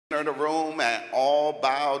entered a room and all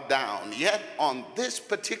bowed down. Yet on this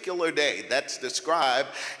particular day that's described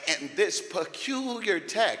in this peculiar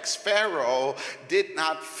text, Pharaoh did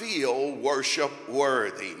not feel worship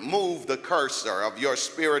worthy. Move the cursor of your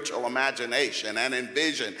spiritual imagination and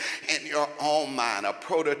envision in your own mind a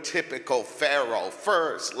prototypical Pharaoh.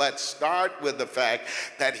 First, let's start with the fact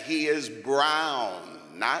that he is brown,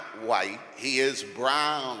 not white. He is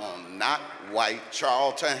brown, not white.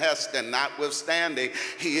 Charlton Heston notwithstanding,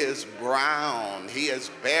 he is brown. He is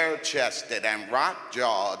bare-chested and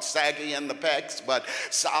rock-jawed, saggy in the pecs, but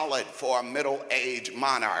solid for a middle-aged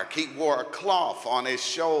monarch. He wore a cloth on his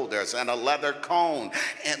shoulders and a leather cone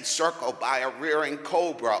encircled by a rearing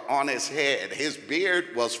cobra on his head. His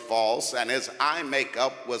beard was false and his eye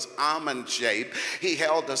makeup was almond-shaped. He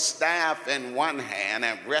held a staff in one hand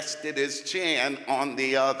and rested his chin on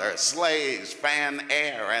the other. Slaves fanned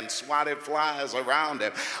air and swatted flies around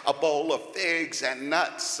him. A bowl of figs and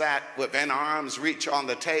nuts sat within arm's reach on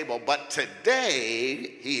the table, but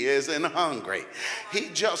today he isn't hungry. He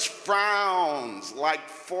just frowns like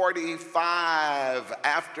 45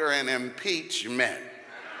 after an impeachment.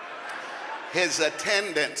 His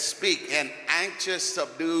attendants speak in anxious,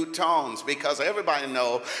 subdued tones because everybody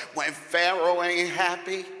knows when Pharaoh ain't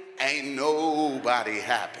happy, ain't nobody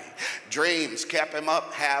happy. Dreams kept him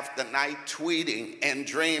up half the night tweeting. In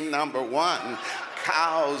dream number one,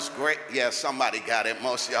 cows great. Yeah, somebody got it.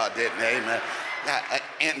 Most of y'all didn't. Amen.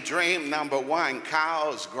 In dream number one,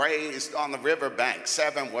 cows grazed on the riverbank.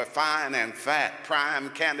 7 were fine and fat, prime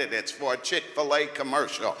candidates for a Chick-fil-A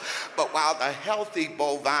commercial. But while the healthy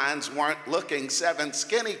bovines weren't looking, 7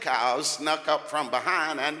 skinny cows snuck up from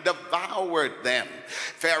behind and devoured them.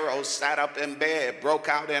 Pharaoh sat up in bed, broke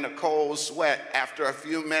out in a cold sweat. After a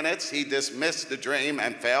few minutes, he dismissed the dream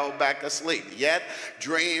and fell back asleep. Yet,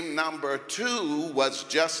 dream number 2 was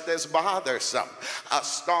just as bothersome. A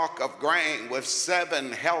stalk of grain with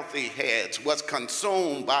 7 healthy heads was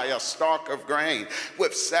consumed by a stalk of grain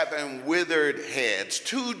with 7 withered heads.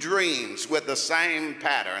 2 dreams with the same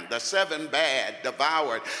pattern. The 7 bad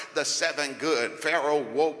devoured the 7 good. Pharaoh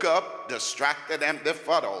woke up distracted and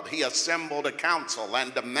befuddled. He assembled a council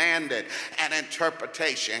and demanded an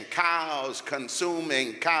interpretation. Cows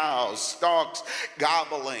consuming cows, stalks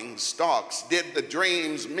gobbling stalks. Did the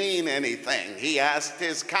dreams mean anything? He asked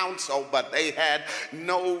his council, but they had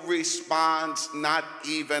no response, not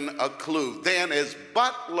even a clue. Then his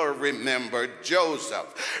butler remembered Joseph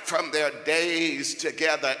from their days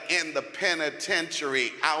together in the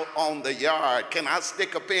penitentiary out on the yard. Can I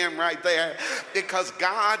stick a pin right there? Because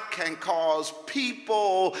God can cause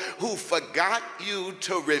people who forgot you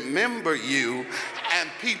to remember you and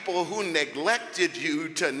people who neglected you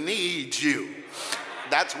to need you.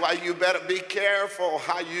 That's why you better be careful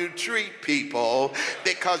how you treat people,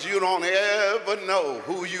 because you don't ever know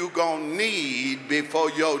who you gonna need before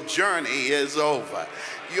your journey is over.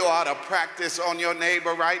 You ought to practice on your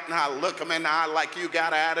neighbor right now. Look them in the eye like you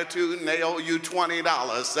got attitude and they owe you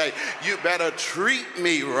 $20. Say, you better treat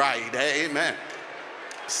me right. Amen.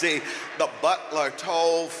 See, the butler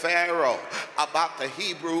told Pharaoh about the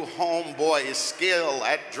Hebrew homeboy's skill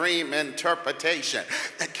at dream interpretation.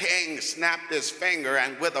 The king snapped his finger,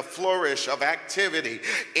 and with a flourish of activity,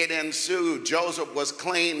 it ensued. Joseph was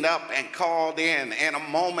cleaned up and called in a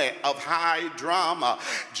moment of high drama.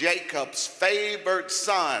 Jacob's favored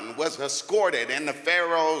son was escorted into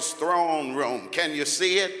Pharaoh's throne room. Can you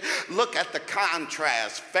see it? Look at the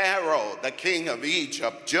contrast. Pharaoh, the king of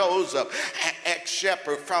Egypt, Joseph, an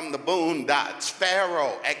ex-shepherd from the boondocks.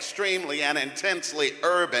 Pharaoh, extremely and intensely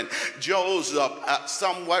urban. Joseph,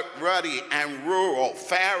 somewhat ruddy and rural.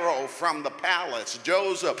 Pharaoh from the palace.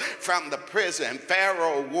 Joseph from the prison.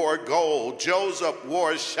 Pharaoh wore gold. Joseph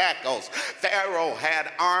wore shackles. Pharaoh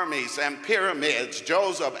had armies and pyramids.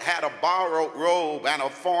 Joseph had a borrowed robe and a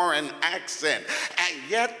foreign accent. And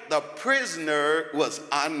yet the prisoner was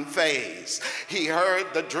unfazed. He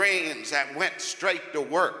heard the dreams and went straight to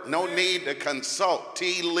work. No need to consult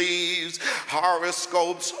tea leaves,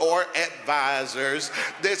 horoscopes, or advisors.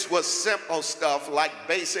 This was simple stuff like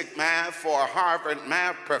basic math for a Harvard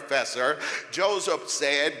math professor. Joseph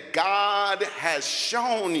said, God has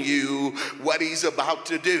shown you what he's about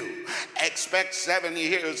to do. Expect 7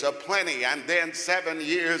 years of plenty and then 7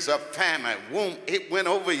 years of famine. It went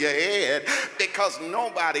over your head because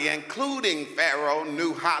nobody, including Pharaoh,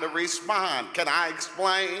 knew how to respond. Can I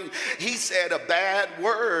explain? He said a bad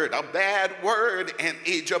word in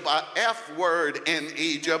Egypt, a F word in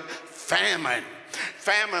Egypt, famine.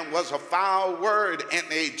 Famine was a foul word in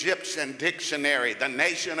the Egyptian dictionary. The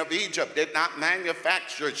nation of Egypt did not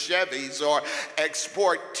manufacture Chevys or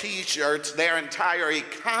export t-shirts. Their entire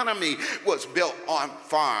economy was built on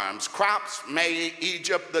farms. Crops made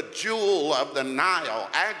Egypt the jewel of the Nile.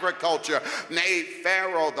 Agriculture made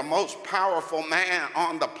Pharaoh the most powerful man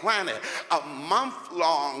on the planet. A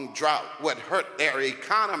month-long drought would hurt their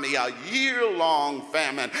economy. A year-long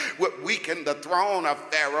famine would weaken the throne of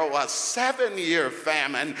Pharaoh. A 7-year famine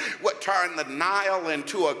would turn the Nile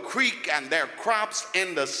into a creek and their crops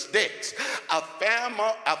into sticks. A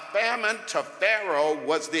famine to Pharaoh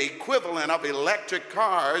was the equivalent of electric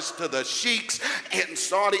cars to the sheiks in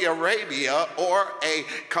Saudi Arabia, or a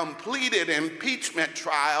completed impeachment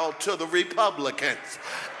trial to the Republicans.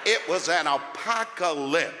 It was an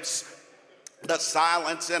apocalypse. The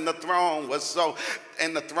silence in the throne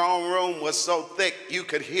room was so thick you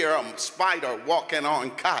could hear a spider walking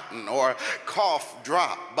on cotton or cough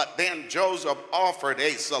drop. But then Joseph offered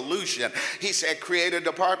a solution. He said, create a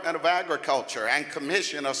Department of Agriculture and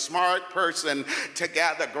commission a smart person to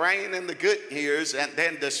gather grain in the good years and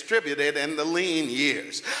then distribute it in the lean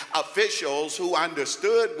years. Officials who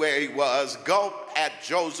understood where he was gulped at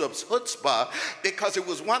Joseph's chutzpah, because it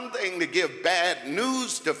was one thing to give bad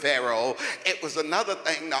news to Pharaoh. It was another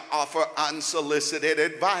thing to offer unsolicited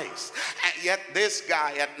advice. And yet this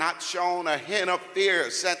guy had not shown a hint of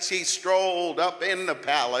fear since he strolled up in the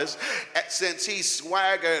palace, since he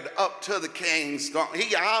swaggered up to the king's throne.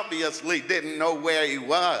 He obviously didn't know where he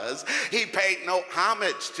was. He paid no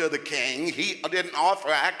homage to the king. He didn't offer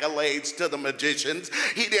accolades to the magicians.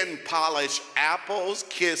 He didn't polish apples,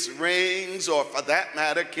 kiss rings, or for that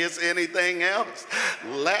matter, kiss anything else.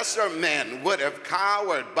 Lesser men would have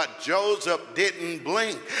cowered, but Joseph didn't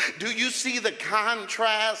blink. Do you see the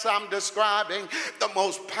contrast I'm describing? The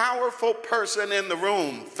most powerful person in the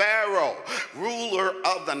room, Pharaoh, ruler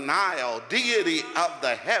of the Nile, deity of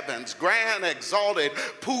the heavens, grand exalted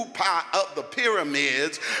poopah of the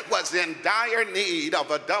pyramids, was in dire need of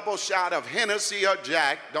a double shot of Hennessy or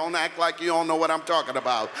Jack. Don't act like you don't know what I'm talking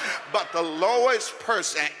about. But the lowest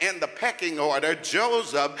person in the pecking order,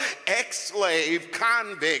 Joseph, ex-slave,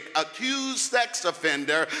 convict, accused sex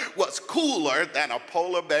offender, was cooler than a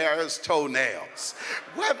polar bear's toenails.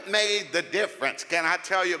 What made the difference? Can I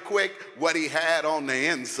tell you quick what he had on the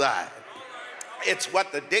inside? It's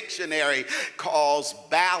what the dictionary calls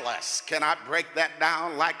ballast. Can I break that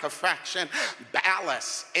down like a fraction?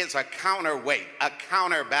 Ballast is a counterweight, a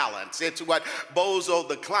counterbalance. It's what Bozo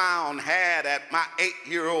the Clown had at my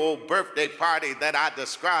 8-year-old birthday party that I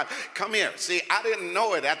described. Come here. See, I didn't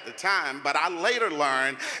know it at the time, but I later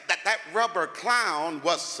learned that that rubber clown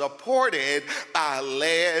was supported by a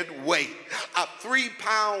lead weight, a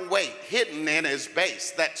 3-pound weight hidden in his base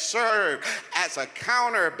that served as a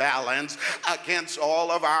counterbalance against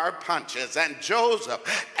all of our punches. And Joseph,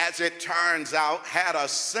 as it turns out, had a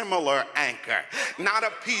similar anchor. Not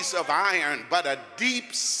a piece of iron, but a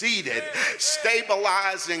deep-seated,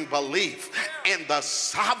 stabilizing belief in the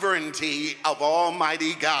sovereignty of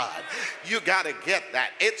Almighty God. You got to get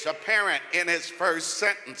that. It's apparent in his first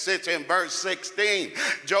sentence. It's in verse 16.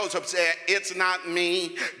 Joseph said, it's not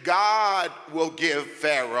me. God will give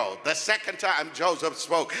Pharaoh. The second time Joseph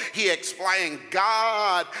spoke, he explained,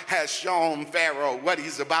 God has shown Pharaoh what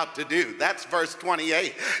he's about to do. That's verse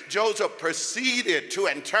 28. Joseph proceeded to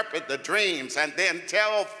interpret the dreams and then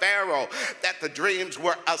tell Pharaoh that the dreams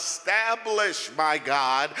were established by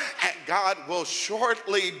God and God will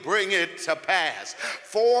shortly bring it to pass.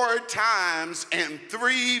 4 times in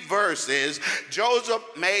 3 verses, Joseph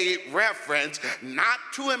made reference not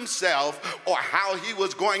to himself or how he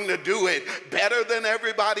was going to do it better than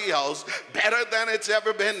everybody else, better than it's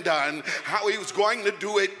ever been done, how he was going to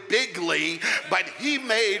do it bigly, but he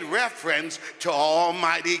made reference to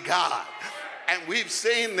Almighty God. And we've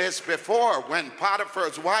seen this before when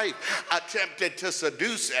Potiphar's wife attempted to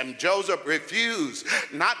seduce him. Joseph refused,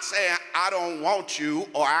 not saying, I don't want you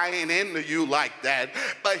or I ain't into you like that.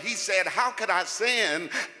 But he said, how could I sin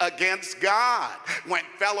against God? When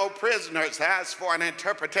fellow prisoners asked for an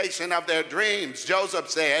interpretation of their dreams, Joseph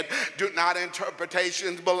said, do not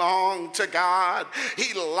interpretations belong to God?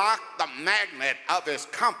 He locked the magnet of his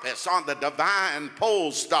compass on the divine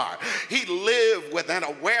pole star. He lived with an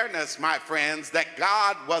awareness, my friends, that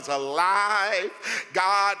God was alive,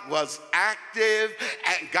 God was active,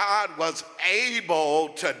 and God was able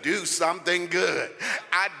to do something good.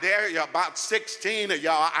 I dare you, about 16 of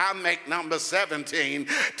y'all, I make number 17,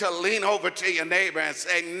 to lean over to your neighbor and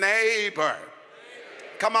say, neighbor.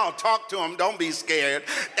 Come on, talk to him. Don't be scared.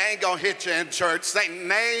 They ain't gonna hit you in church. Say,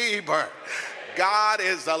 neighbor. God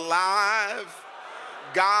is alive.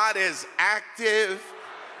 God is active.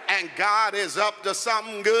 and God is up to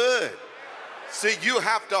something good. See, you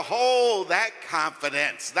have to hold that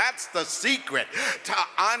confidence. That's the secret to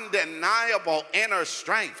undeniable inner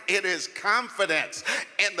strength. It is confidence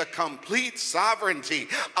in the complete sovereignty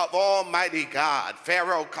of Almighty God.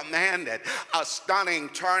 Pharaoh commanded a stunning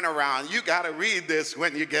turnaround. You got to read this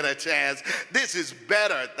when you get a chance. This is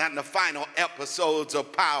better than the final episodes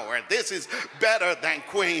of Power. This is better than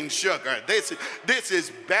Queen Sugar. This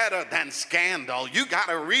is better than Scandal. You got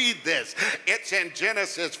to read this. It's in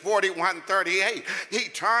Genesis 41:38. He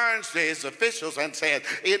turns to his officials and says,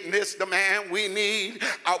 isn't this the man we need?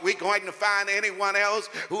 Are we going to find anyone else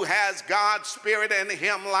who has God's spirit in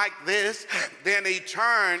him like this? Then he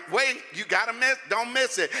turned, wait, you gotta don't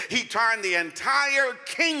miss it. He turned the entire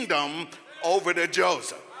kingdom over to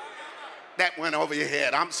Joseph. That went over your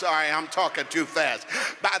head. I'm sorry, I'm talking too fast.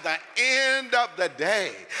 By the end of the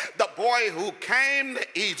day, the boy who came to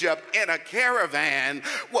Egypt in a caravan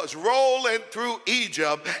was rolling through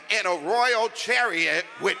Egypt in a royal chariot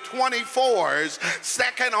with 24s,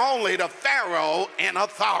 second only to Pharaoh in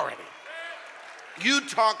authority. You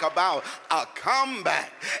talk about a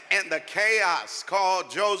comeback in the chaos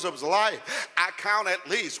called Joseph's life. I count at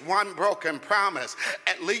least one broken promise,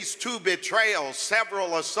 at least 2 betrayals,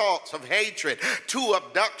 several assaults of hatred, 2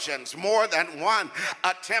 abductions, more than 1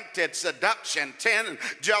 attempted seduction, 10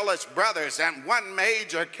 jealous brothers, and 1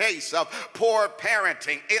 major case of poor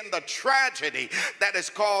parenting. In the tragedy that is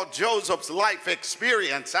called Joseph's life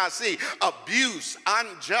experience, I see abuse,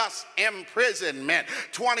 unjust imprisonment,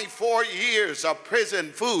 24 years of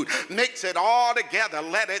prison food. Mix it all together,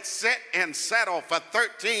 let it sit and settle for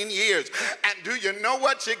 13 years. And do you know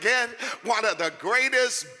what you get? One of the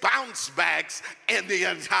greatest bounce backs in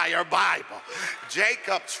the entire Bible.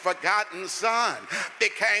 Jacob's forgotten son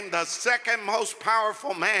became the second most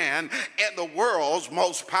powerful man in the world's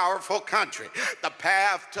most powerful country. The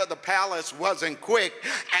path to the palace wasn't quick,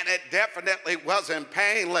 and it definitely wasn't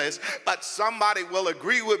painless, but somebody will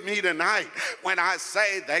agree with me tonight when I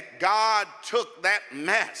say that God took that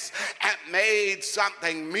mess and made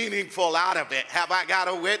something meaningful out of it. Have I got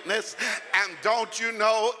a witness? And don't you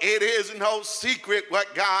know, it is no secret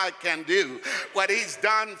what God can do. What he's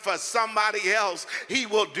done for somebody else, he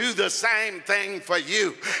will do the same thing for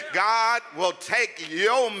you. God will take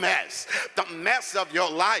your mess, the mess of your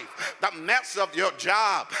life, the mess of your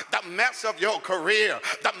job, the mess of your career,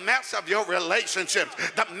 the mess of your relationships,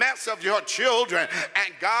 the mess of your children,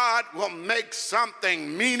 and God will make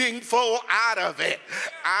something meaningful out of it.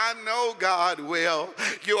 I know God will.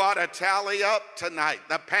 You ought to tally up tonight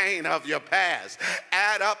the pain of your past.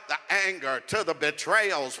 Add up the anger to the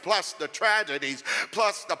betrayals, plus the tragedies,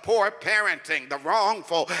 plus the poor parenting, the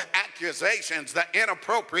wrongful accusations, the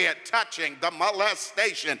inappropriate touching, the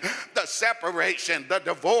molestation, the separation, the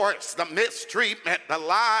divorce, the mistreatment, the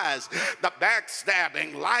lies, the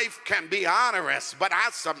backstabbing. Life can be onerous, but I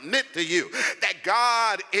submit to you that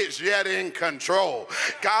God is yet in control.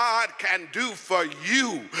 God can do for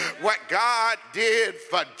you what God did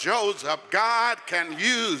for Joseph. God can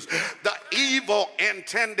use the evil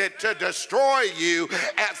intended to destroy you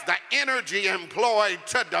as the energy employed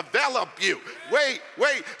to develop you. Wait.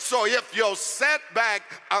 So if your setback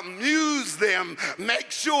amuse them,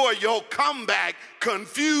 make sure your comeback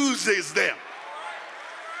confuses them.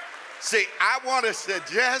 See, I want to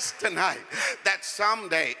suggest tonight that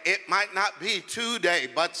someday, it might not be today,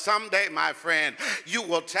 but someday, my friend, you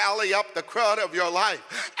will tally up the crud of your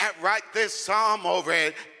life and write this psalm over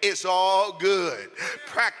it. It's all good.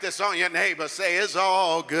 Practice on your neighbor. Say, it's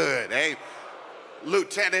all good. Hey.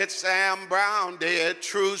 Lieutenant Sam Brown did.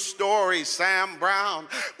 True story. Sam Brown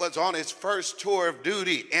was on his first tour of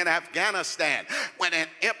duty in Afghanistan when an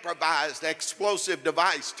improvised explosive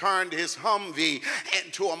device turned his Humvee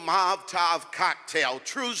into a Molotov cocktail.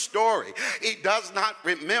 True story. He does not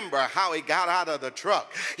remember how he got out of the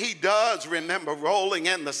truck. He does remember rolling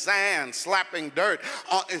in the sand, slapping dirt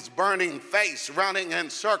on his burning face, running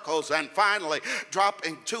in circles, and finally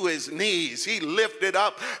dropping to his knees. He lifted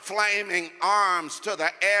up flaming arms to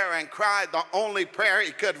the air and cried the only prayer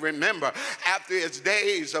he could remember. After his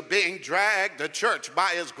days of being dragged to church by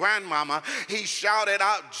his grandmama, he shouted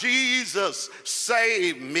out, Jesus,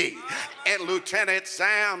 save me. In Lieutenant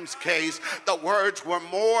Sam's case, the words were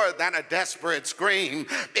more than a desperate scream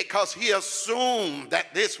because he assumed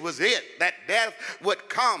that this was it, that death would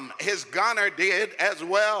come. His gunner did as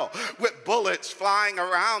well. With bullets flying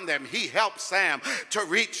around them, he helped Sam to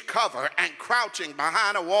reach cover, and crouching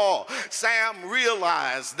behind a wall, Sam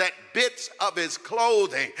realized that bits of his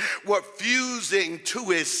clothing were fusing to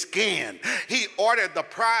his skin. He ordered the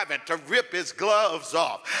private to rip his gloves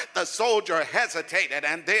off. The soldier hesitated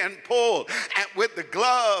and then pulled, and with the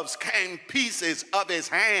gloves came pieces of his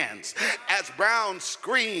hands. As Brown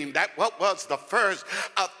screamed at what was the first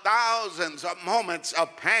of thousands of moments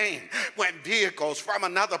of pain, when vehicles from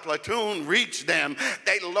another platoon reached them,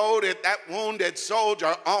 they loaded that wounded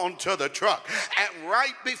soldier onto the truck. And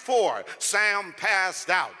right before Sam passed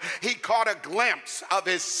out, he caught a glimpse of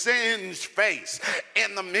his singed face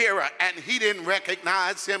in the mirror, and he didn't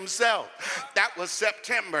recognize himself. That was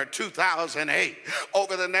September 2008.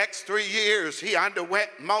 Over the next 3 years, he underwent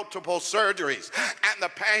multiple surgeries, and the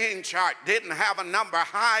pain chart didn't have a number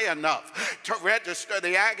high enough to register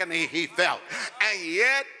the agony he felt. And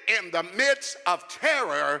yet, in the midst of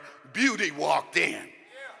terror, beauty walked in.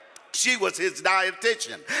 She was his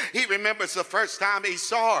dietitian. He remembers the first time he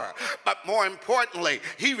saw her, but more importantly,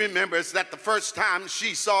 he remembers that the first time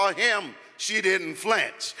she saw him, she didn't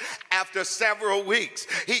flinch. After several weeks,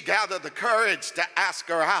 he gathered the courage to ask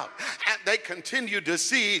her out, and they continued to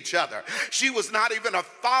see each other. She was not even a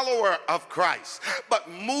follower of Christ, but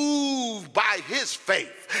moved by his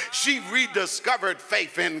faith, she rediscovered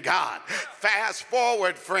faith in God. Fast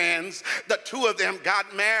forward, friends, the two of them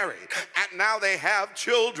got married, and now they have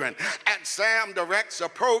children, and Sam directs a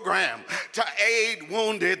program to aid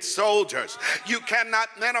wounded soldiers. You cannot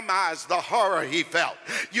minimize the horror he felt.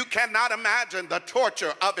 You cannot imagine the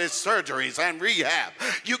torture of his surgeries and rehab.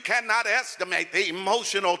 You cannot estimate the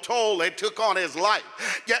emotional toll it took on his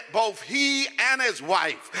life. Yet both he and his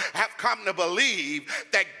wife have come to believe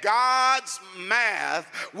that God's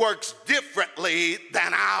math works differently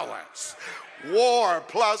than ours. War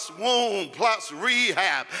plus wound plus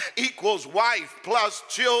rehab equals wife plus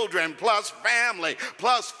children plus family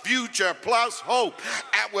plus future plus hope.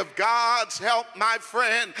 And with God's help, my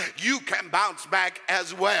friend, you can bounce back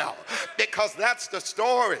as well. Because that's the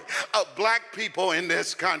story of black people in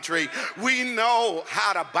this country. We know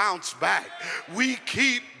how to bounce back. We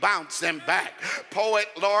keep bouncing back. Poet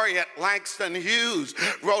laureate Langston Hughes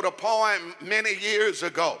wrote a poem many years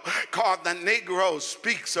ago called "The Negro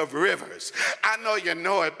Speaks of Rivers." I know you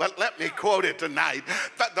know it, but let me quote it tonight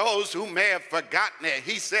for those who may have forgotten it.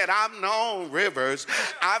 He said, I've known rivers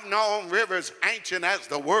ancient as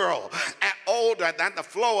the world and older than the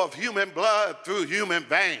flow of human blood through human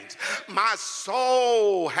veins. My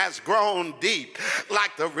soul has grown deep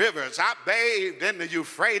like the rivers. I bathed in the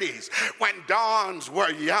Euphrates when dawns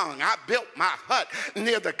were young. I built my hut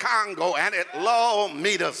near the Congo and it lulled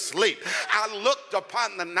me to sleep. I looked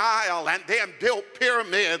upon the Nile and then built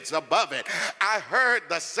pyramids above it. I heard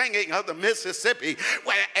the singing of the Mississippi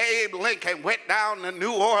when Abe Lincoln went down to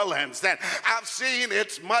New Orleans. And I've seen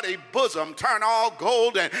its muddy bosom turn all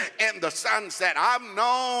golden in the sunset. I've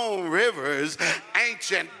known rivers,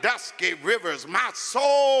 ancient dusky rivers. My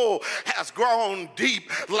soul has grown deep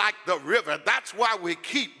like the river. That's why we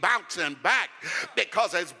keep bouncing back,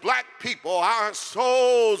 because as black people, our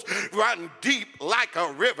souls run deep like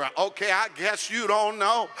a river. Okay, I guess you don't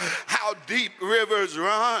know how deep rivers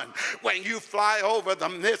run. When you fly over the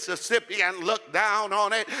Mississippi and look down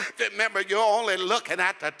on it, remember, you're only looking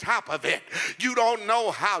at the top of it. You don't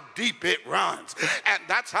know how deep it runs. And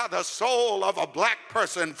that's how the soul of a black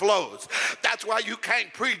person flows. That's why you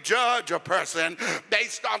can't prejudge a person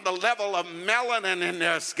based on the level of melanin in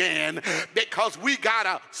their skin, because we got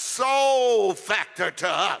a soul factor to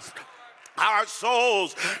us. Our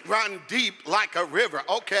souls run deep like a river.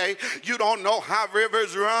 Okay, you don't know how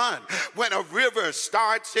rivers run. When a river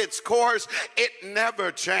starts its course, it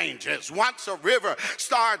never changes. Once a river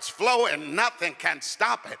starts flowing, nothing can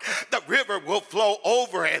stop it. The river will flow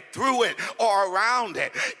over it, through it, or around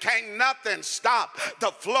it. Can't nothing stop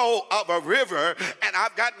the flow of a river. And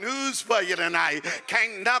I've got news for you tonight.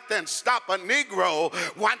 Can't nothing stop a Negro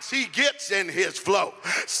once he gets in his flow.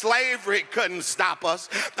 Slavery couldn't stop us.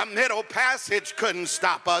 The Middle Passage couldn't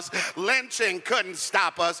stop us. Lynching couldn't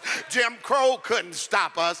stop us. Jim Crow couldn't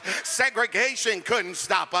stop us. Segregation couldn't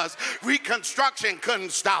stop us. Reconstruction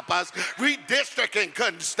couldn't stop us. Redistricting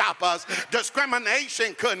couldn't stop us.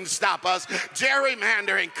 Discrimination couldn't stop us.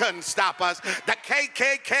 Gerrymandering couldn't stop us. The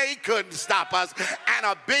KKK couldn't stop us. And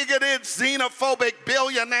a bigoted, xenophobic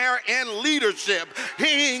billionaire in leadership,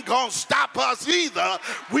 he ain't gonna stop us either.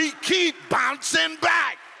 We keep bouncing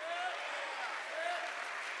back.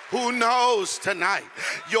 Who knows tonight?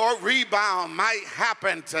 Your rebound might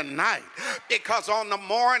happen tonight, because on the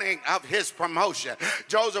morning of his promotion,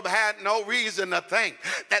 Joseph had no reason to think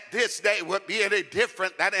that this day would be any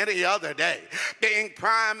different than any other day. Being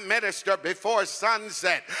prime minister before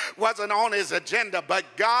sunset wasn't on his agenda, but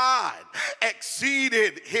God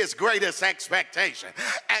exceeded his greatest expectation.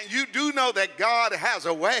 And you do know that God has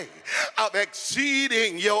a way of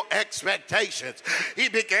exceeding your expectations. He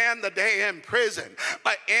began the day in prison,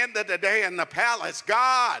 but ended the day in the palace.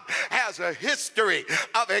 God has a history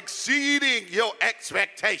of exceeding your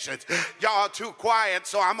expectations. Y'all too quiet,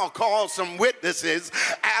 so I'm gonna call some witnesses.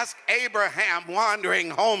 Ask Abraham wandering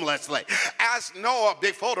homelessly. Ask Noah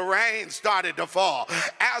before the rain started to fall.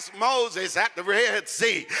 Ask Moses at the Red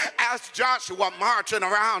Sea. Ask Joshua marching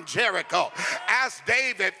around Jericho. Ask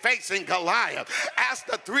David facing Goliath. Ask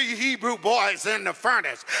the 3 Hebrew boys in the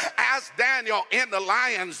furnace. Ask Daniel in the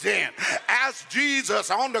lion's den. Ask Jesus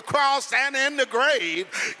on the cross and in the grave.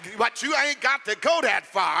 But you ain't got to go that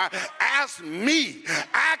far. Ask me.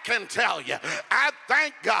 I can tell you, I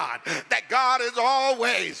thank God that God has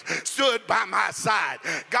always stood by my side.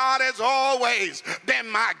 God has always been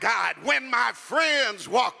my God. When my friends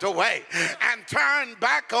walked away and turned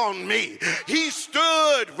back on me, he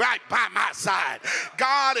stood right by my side.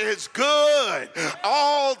 God is good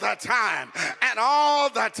all the time, and all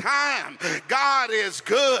the time God is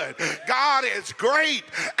good. God is great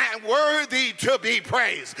and worthy to be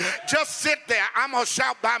praised. Just sit there. I'm going to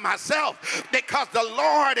shout by myself, because the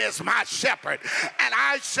Lord is my shepherd and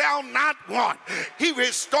I shall not want. He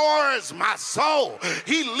restores my soul.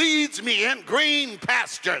 He leads me in green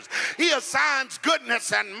pastures. He assigns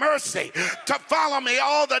goodness and mercy to follow me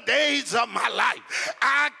all the days of my life.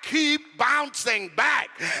 I keep bouncing back,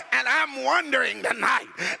 and I'm wondering tonight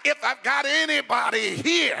if I've got anybody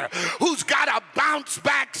here who's got a bounce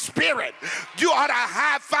back spirit. You ought to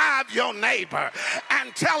high five your neighbor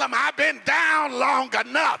and tell him, I've been down long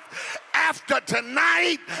enough. After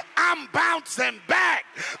tonight, I'm bouncing back,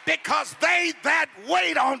 because they that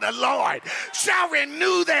wait on the Lord shall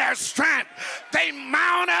renew their strength. They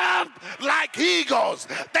mount up like eagles.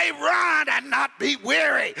 They run and not be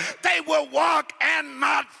weary. They will walk and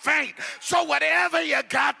not faint. So whatever you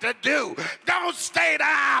got to do, don't stay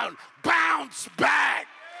down. Bounce back.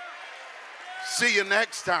 See you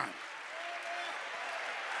next time.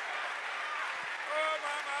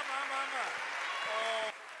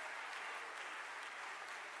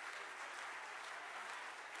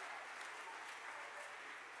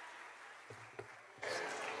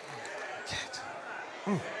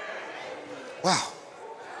 Wow.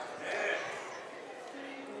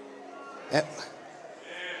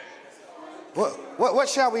 What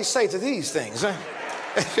shall we say to these things? Huh?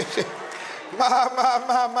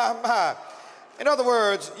 My. In other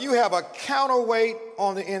words, you have a counterweight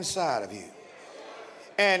on the inside of you.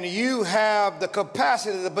 And you have the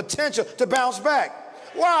capacity, the potential to bounce back.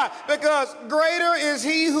 Why? Because greater is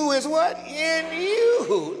he who is what? In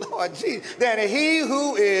you, Lord Jesus, than he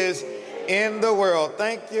who is in the world.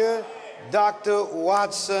 Thank you, Dr.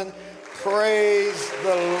 Watson. Praise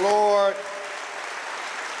the Lord.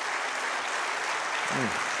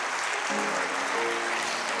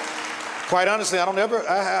 Quite honestly, I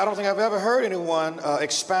don't think I've ever heard anyone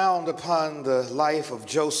expound upon the life of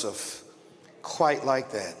Joseph quite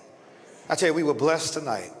like that. I tell you, we were blessed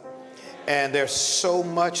tonight, and there's so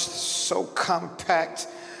much, so compact.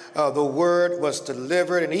 The word was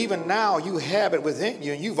delivered, and even now you have it within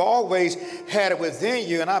you, and you've always had it within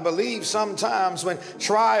you. And I believe sometimes when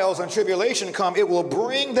trials and tribulation come, it will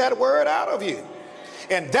bring that word out of you,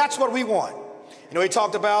 and that's what we want. You know, we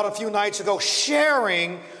talked about a few nights ago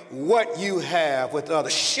sharing what you have with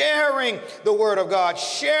others, sharing the word of God,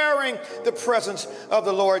 sharing the presence of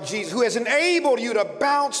the Lord Jesus, who has enabled you to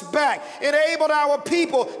bounce back, enabled our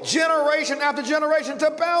people generation after generation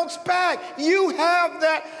to bounce back. You have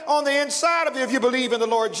that on the inside of you. If you believe in the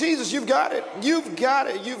Lord Jesus, you've got it. You've got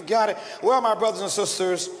it. You've got it. Well, my brothers and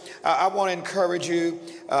sisters, I want to encourage you,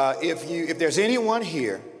 if there's anyone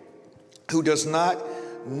here who does not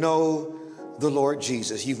know the Lord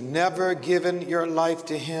Jesus, you've never given your life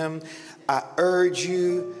to him, I urge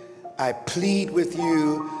you, I plead with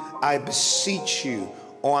you, I beseech you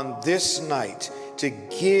on this night to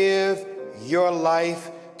give your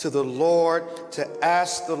life to the Lord, to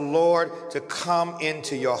ask the Lord to come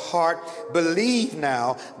into your heart. Believe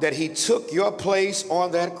now that he took your place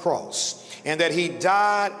on that cross and that he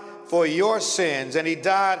died for your sins, and he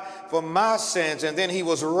died for my sins, and then he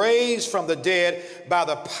was raised from the dead by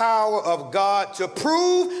the power of God to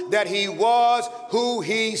prove that he was who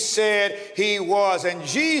he said he was. And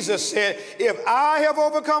Jesus said, if I have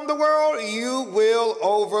overcome the world, you will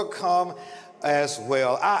overcome as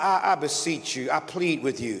well. I beseech you, I plead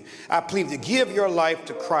with you, to give your life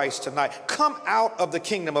to Christ tonight. Come out of the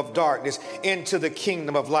kingdom of darkness into the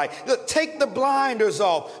kingdom of light. Look, take the blinders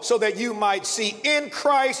off so that you might see. In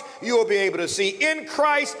Christ, you'll be able to see. In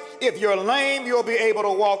Christ, if you're lame, you'll be able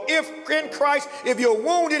to walk. If in Christ, if you're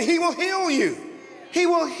wounded, he will heal you. He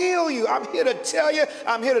will heal you. I'm here to tell you,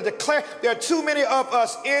 I'm here to declare, there are too many of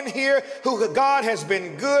us in here who God has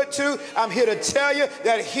been good to. I'm here to tell you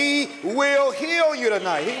that he will heal you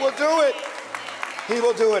tonight. He will do it. He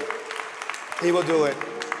will do it. He will do it.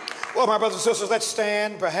 Well, my brothers and sisters, let's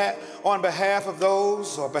stand perhaps on behalf of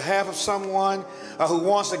those or behalf of someone who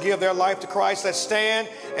wants to give their life to Christ. Let's stand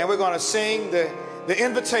and we're going to sing the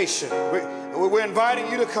invitation. We're inviting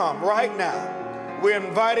you to come right now. We're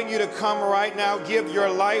inviting you to come right now, give your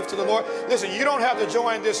life to the Lord. Listen, you don't have to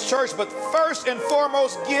join this church, but first and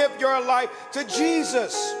foremost, give your life to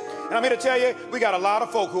Jesus. And I'm here to tell you, we got a lot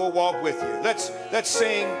of folk who will walk with you. Let's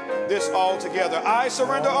sing this all together. I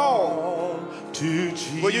surrender all to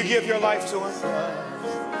Jesus. Will you give your life to him?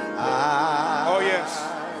 Oh, yes.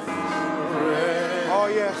 Oh,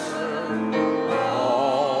 yes.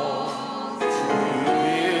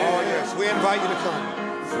 Oh, yes. We invite you to come.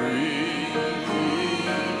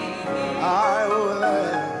 I will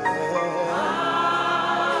ever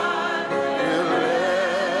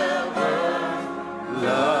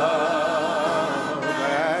love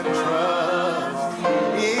and trust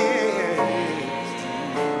in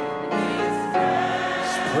His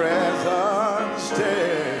presence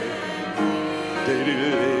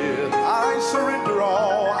daily. I surrender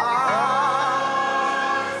all. I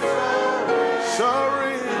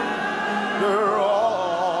surrender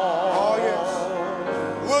all. Oh, yes.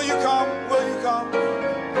 Will you come? Will you come?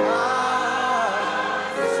 I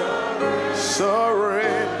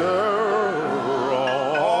surrender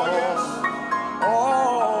all. Oh, yes.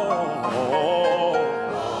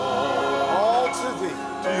 All to thee.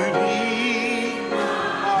 To thee,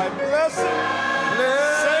 my blessed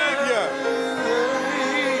Savior.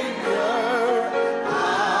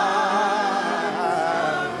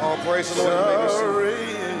 Oh, praise the Lord.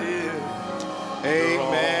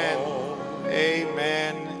 Amen.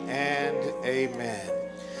 Amen. Amen.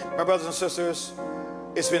 My brothers and sisters,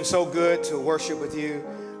 it's been so good to worship with you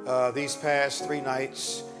these past 3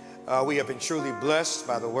 nights. We have been truly blessed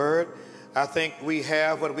by the word. I think we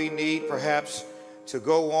have what we need perhaps to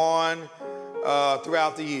go on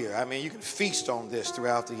throughout the year. I mean, you can feast on this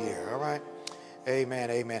throughout the year, all right? Amen,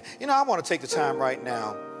 amen. You know, I want to take the time right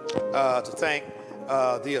now to thank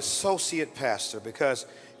the associate pastor because,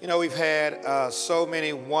 you know, we've had so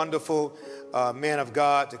many wonderful men of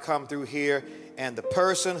God to come through here, and the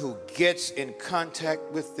person who gets in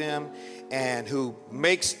contact with them and who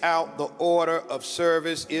makes out the order of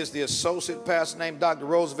service is the associate pastor named Dr.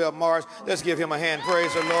 Roosevelt Morris. Let's give him a hand.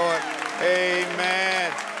 Praise the Lord.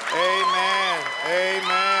 Amen. Amen.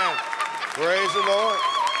 Amen. Praise the Lord.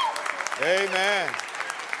 Amen.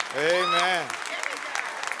 Amen.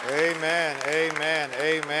 Amen. Amen.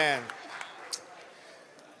 Amen.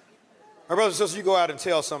 My brothers and sisters, you go out and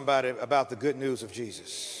tell somebody about the good news of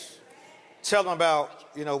Jesus. Tell them about,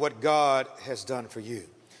 you know, what God has done for you.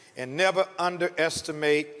 And never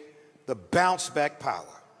underestimate the bounce back power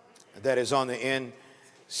that is on the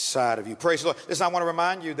inside of you. Praise the Lord. Listen, I want to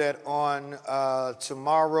remind you that on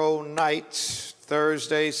tomorrow night,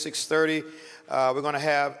 Thursday, 6:30, we're going to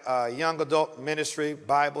have a young adult ministry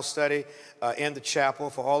Bible study in the chapel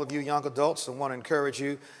for all of you young adults. I want to encourage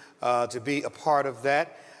you to be a part of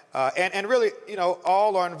that. And really, you know,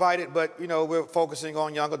 all are invited, but, you know, we're focusing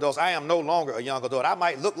on young adults. I am no longer a young adult. I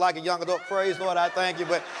might look like a young adult. Praise the Lord, I thank you.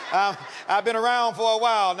 But I've been around for a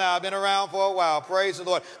while now. I've been around for a while. Praise the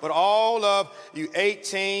Lord. But all of you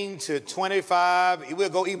 18 to 25, we'll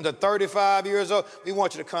go even to 35 years old, we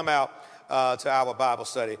want you to come out to our Bible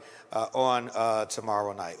study on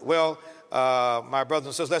tomorrow night. Well, my brothers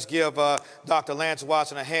and sisters, let's give Dr. Lance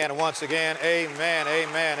Watson a hand once again. Amen,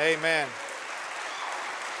 amen, amen.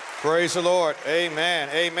 Praise the Lord. Amen.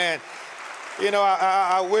 Amen. You know,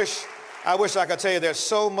 I wish I could tell you there's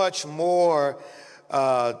so much more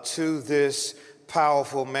to this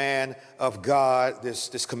powerful man of God,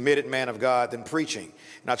 this committed man of God, than preaching.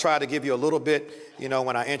 And I tried to give you a little bit, you know,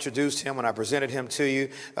 when I introduced him, when I presented him to you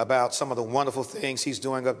about some of the wonderful things he's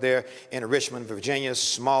doing up there in Richmond, Virginia,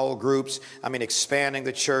 small groups. I mean, expanding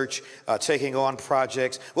the church, taking on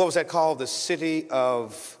projects. What was that called? The City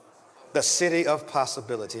of the city of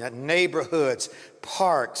possibility. Neighborhoods,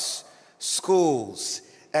 parks, schools,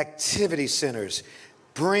 activity centers,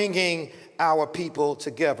 bringing our people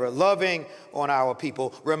together, loving on our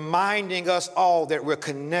people, reminding us all that we're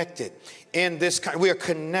connected in this country. We are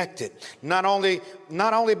connected not only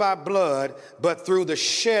by blood, but through the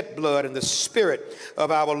shed blood and the Spirit of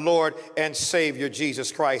our Lord and Savior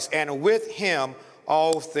Jesus Christ. And with him,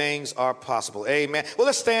 all things are possible. Amen. Well,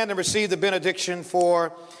 let's stand and receive the benediction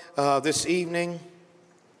for this evening.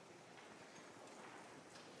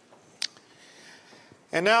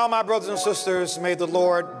 And now, my brothers and sisters, may the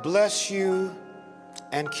Lord bless you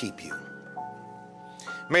and keep you.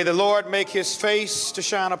 May the Lord make his face to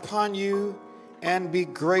shine upon you and be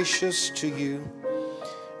gracious to you.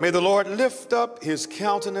 May the Lord lift up his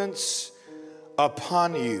countenance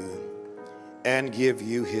upon you and give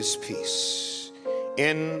you his peace.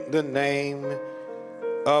 In the name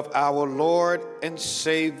of our Lord and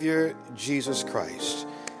Savior, Jesus Christ.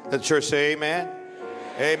 Let the church say amen.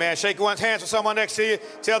 Amen. Shake one's hands with someone next to you.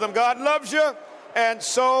 Tell them God loves you, and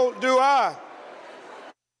so do I.